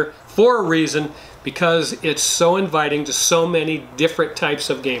popular for a reason, because it's so inviting to so many different types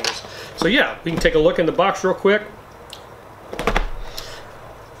of gamers. So yeah, we can take a look in the box real quick.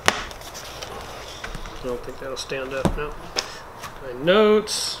 I don't think that'll stand up now. My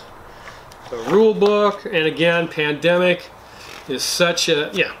notes, the rule book, and again, Pandemic is such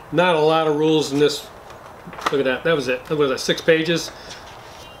a, yeah, not a lot of rules in this. Look at that, that was it. What was that, 6 pages?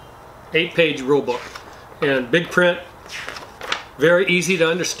 8-page rule book. And big print. Very easy to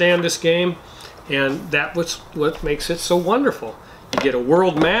understand this game, and that was what makes it so wonderful. You get a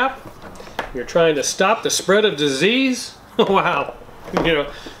world map. You're trying to stop the spread of disease. Wow, you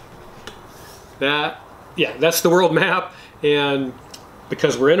know that. Yeah, that's the world map, and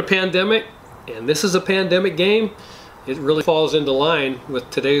because we're in a pandemic, and this is a pandemic game, it really falls into line with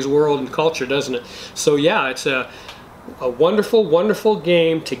today's world and culture, doesn't it? So yeah, it's a wonderful, wonderful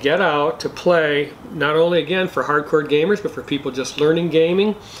game to get out, to play, not only again for hardcore gamers, but for people just learning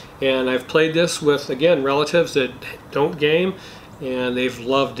gaming. And I've played this with, again, relatives that don't game, and they've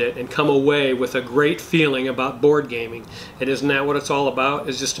loved it and come away with a great feeling about board gaming. And isn't that what it's all about?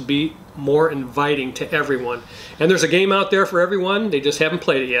 Is just to be more inviting to everyone. And there's a game out there for everyone, they just haven't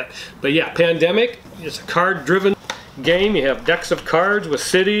played it yet. But yeah, Pandemic, it's a card-driven game. You have decks of cards with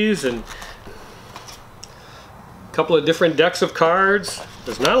cities and couple of different decks of cards.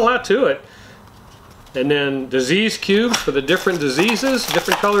 There's not a lot to it. And then disease cubes for the different diseases,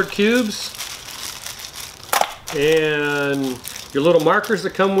 different colored cubes. And your little markers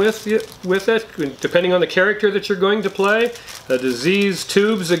that come with it, depending on the character that you're going to play. The disease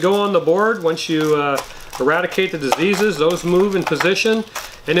tubes that go on the board. Once you eradicate the diseases, those move in position.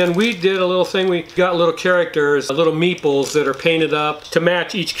 And then we did a little thing, we got little characters, little meeples that are painted up to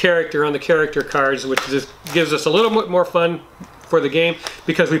match each character on the character cards, which just gives us a little bit more fun for the game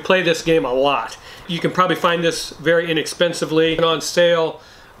because we play this game a lot. You can probably find this very inexpensively and on sale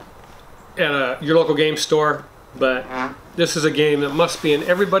at your local game store, but this is a game that must be in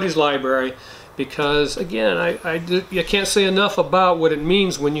everybody's library because, again, I can't say enough about what it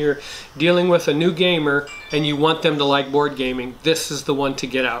means when you're dealing with a new gamer and you want them to like board gaming. This is the one to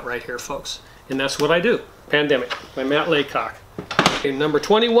get out right here, folks. And that's what I do. Pandemic by Matt Laycock. Okay, number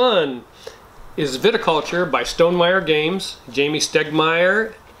 21 is Viticulture by Stonemaier Games. Jamie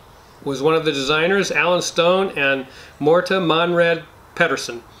Stegmaier was one of the designers, Alan Stone and Morta Monrad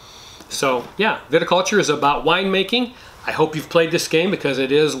Pedersen. So yeah, Viticulture is about winemaking. I hope you've played this game because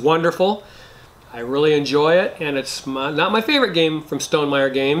it is wonderful. I really enjoy it, and it's not my favorite game from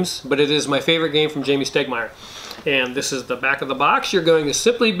Stonemaier Games, but it is my favorite game from Jamie Stegmaier. And this is the back of the box. You're going to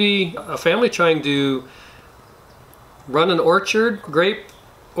simply be a family trying to run an orchard, grape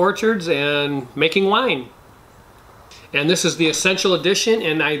orchards, and making wine. And this is the Essential Edition,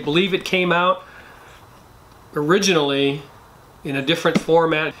 and I believe it came out originally in a different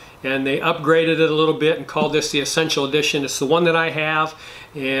format, and they upgraded it a little bit and called this the Essential Edition. It's the one that I have,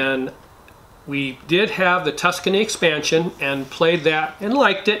 and we did have the Tuscany expansion and played that and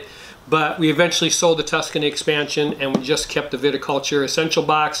liked it, but we eventually sold the Tuscany expansion and we just kept the Viticulture Essential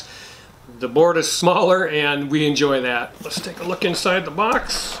box. The board is smaller and we enjoy that. Let's take a look inside the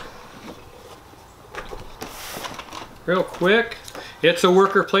box. Real quick. It's a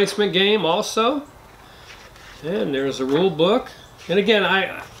worker placement game also. And there's a rule book. And again,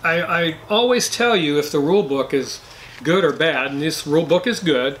 I always tell you if the rule book is good or bad, and this rule book is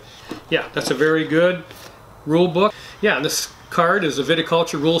good. Yeah, that's a very good rule book. Yeah, and this card is a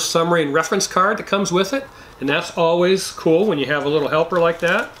Viticulture Rules Summary and Reference card that comes with it, and that's always cool when you have a little helper like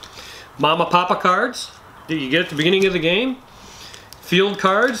that. Mama Papa cards that you get at the beginning of the game. Field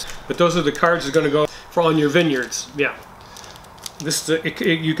cards, but those are the cards that are going to go for on your vineyards. Yeah, this is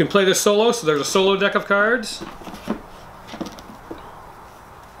you can play this solo, so there's a solo deck of cards.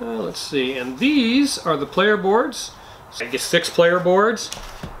 Let's see, and these are the player boards. So I get 6 player boards,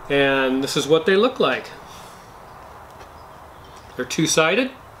 and this is what they look like. They're two-sided.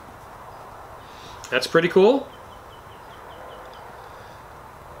 That's pretty cool.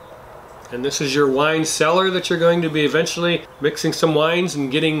 And this is your wine cellar that you're going to be eventually mixing some wines and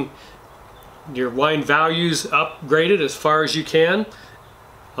getting your wine values upgraded as far as you can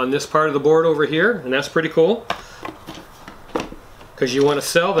on this part of the board over here, and that's pretty cool because you want to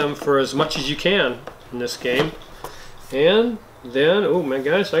sell them for as much as you can in this game. And then, oh my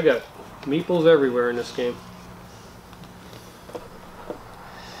gosh, I got meeples everywhere in this game.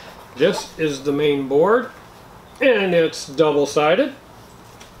 This is the main board, and it's double-sided.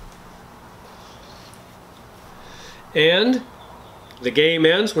 And the game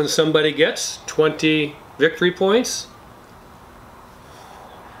ends when somebody gets 20 victory points.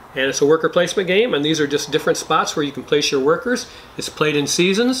 And it's a worker placement game, and these are just different spots where you can place your workers. It's played in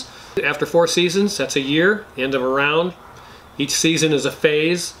seasons. After 4 seasons, that's a year, end of a round. Each season is a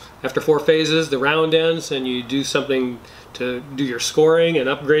phase. After 4 phases, the round ends, and you do something to do your scoring and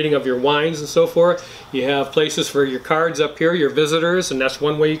upgrading of your wines and so forth. You have places for your cards up here, your visitors, and that's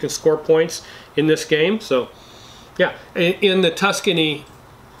one way you can score points in this game. So, yeah, in the Tuscany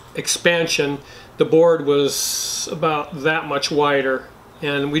expansion, the board was about that much wider,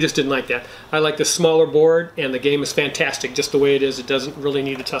 and we just didn't like that. I like the smaller board, and the game is fantastic just the way it is. It doesn't really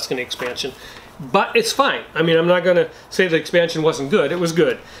need a Tuscany expansion. But it's fine. I mean, I'm not going to say the expansion wasn't good. It was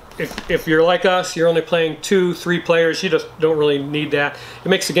good. If you're like us, you're only playing 2-3 players, you just don't really need that. It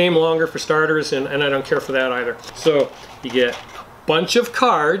makes the game longer for starters, and I don't care for that either. So you get a bunch of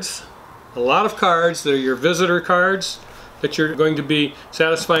cards, a lot of cards that are your visitor cards that you're going to be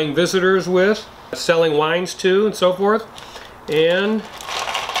satisfying visitors with, selling wines to, and so forth. And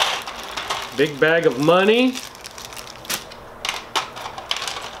big bag of money.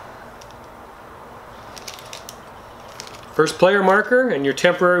 First player marker and your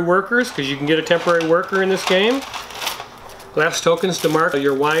temporary workers, because you can get a temporary worker in this game. Glass tokens to mark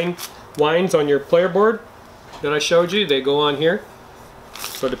your wines on your player board that I showed you. They go on here.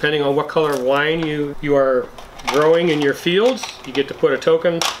 So depending on what color of wine you are growing in your fields, you get to put a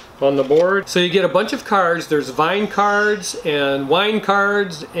token on the board. So you get a bunch of cards. There's vine cards and wine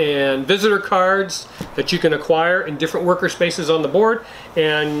cards and visitor cards that you can acquire in different worker spaces on the board,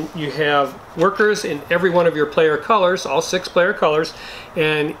 and you have workers in every one of your player colors, all 6 player colors.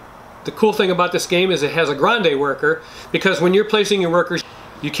 And the cool thing about this game is it has a grande worker, because when you're placing your workers,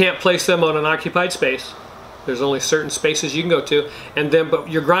 you can't place them on an occupied space. There's only certain spaces you can go to, and then but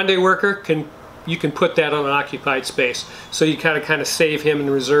your grande worker you can put that on an occupied space. So you kind of save him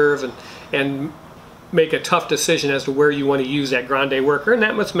in reserve and make a tough decision as to where you want to use that grande worker, and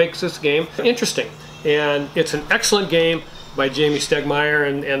that much makes this game interesting. And it's an excellent game by Jamey Stegmaier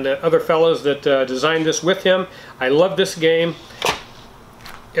and the other fellows that designed this with him. I love this game.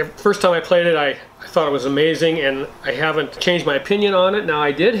 First time I played it, I thought it was amazing, and I haven't changed my opinion on it. Now,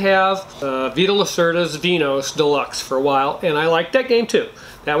 I did have Vita Lacerda's Vinos Deluxe for a while, and I liked that game too.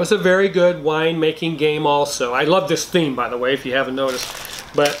 That was a very good wine-making game also. I love this theme, by the way, if you haven't noticed.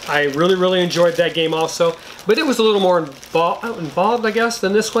 But I really, really enjoyed that game also. But it was a little more involved, I guess,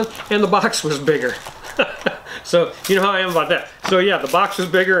 than this one, and the box was bigger. So, you know how I am about that. So yeah, the box was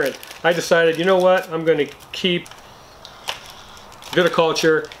bigger, and I decided, you know what, I'm going to keep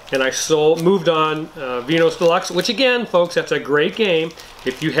Viticulture, and I moved on Vinos Deluxe, which again, folks, that's a great game.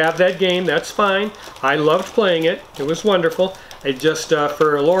 If you have that game, that's fine. I loved playing it. It was wonderful. I just,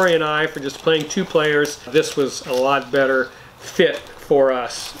 for Lori and I, for just playing 2 players, this was a lot better fit for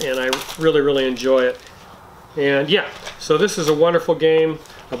us, and I really, really enjoy it. And yeah, so this is a wonderful game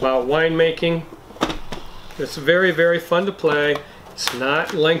about winemaking. It's very, very fun to play. It's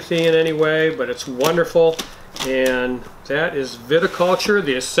not lengthy in any way, but it's wonderful. And that is Viticulture,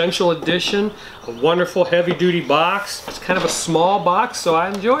 the Essential Edition, a wonderful heavy-duty box. It's kind of a small box, so I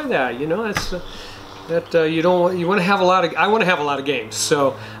enjoy that. You know, it's you want to have a lot of. I want to have a lot of games,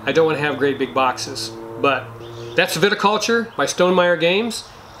 so I don't want to have great big boxes. But that's Viticulture by Stonemaier Games,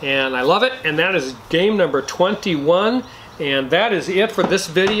 and I love it. And that is game number 21, and that is it for this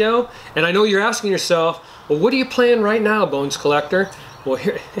video. And I know you're asking yourself, well, what are you playing right now, Bones Collector? Well,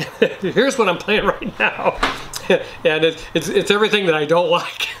 here's what I'm playing right now, and it's everything that I don't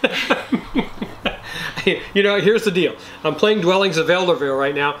like. You know, here's the deal. I'm playing Dwellings of Eldervale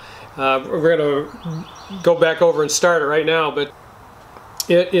right now. We're going to go back over and start it right now, but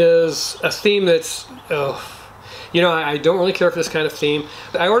it is a theme that's, you know, I don't really care for this kind of theme.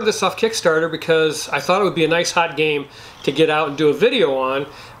 I ordered this off Kickstarter because I thought it would be a nice hot game to get out and do a video on,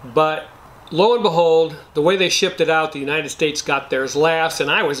 but lo and behold, the way they shipped it out, the United States got theirs last, and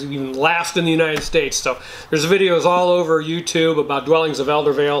I was even last in the United States. So there's videos all over YouTube about Dwellings of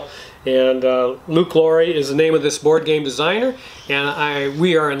Eldervale, and Luke Laurie is the name of this board game designer, and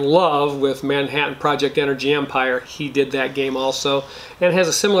we are in love with Manhattan Project Energy Empire. He did that game also, and it has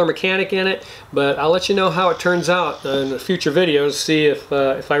a similar mechanic in it, but I'll let you know how it turns out in the future videos, see if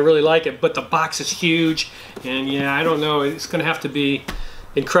I really like it. But the box is huge, and yeah, I don't know, it's going to have to be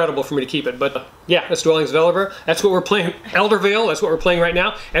incredible for me to keep it. But yeah, that's Dwellings of Eldervale. That's what we're playing. Eldervale, that's what we're playing right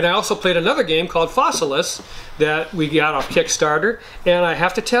now. And I also played another game called Fossilis that we got off Kickstarter. And I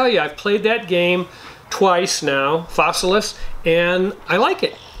have to tell you, I've played that game twice now, Fossilis, and I like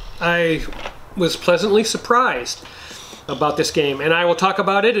it. I was pleasantly surprised about this game, and I will talk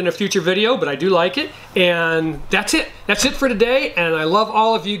about it in a future video, but I do like it. And that's it. That's it for today, and I love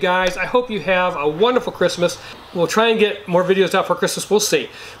all of you guys. I hope you have a wonderful Christmas. We'll try and get more videos out for Christmas, we'll see.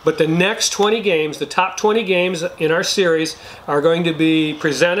 But the next 20 games, the top 20 games in our series, are going to be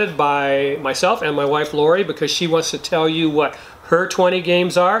presented by myself and my wife Lori, because she wants to tell you what her 20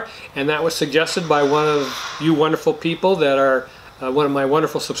 games are, and that was suggested by one of you wonderful people that are one of my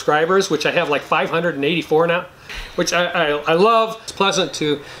wonderful subscribers, which I have like 584 now, which I love. It's pleasant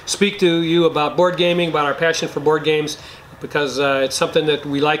to speak to you about board gaming, about our passion for board games, because it's something that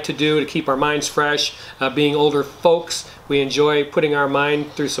we like to do to keep our minds fresh. Being older folks, we enjoy putting our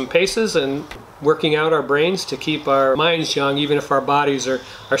mind through some paces and working out our brains to keep our minds young, even if our bodies are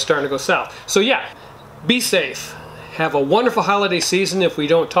starting to go south. So yeah, be safe. Have a wonderful holiday season if we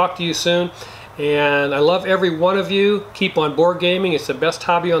don't talk to you soon. And I love every one of you. Keep on board gaming. It's the best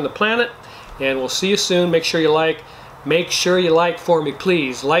hobby on the planet. And we'll see you soon. Make sure you like. Make sure you like for me,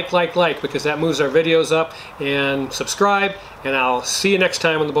 please. Like, because that moves our videos up. And subscribe. And I'll see you next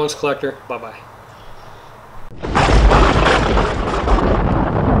time on The Bones Collector. Bye-bye.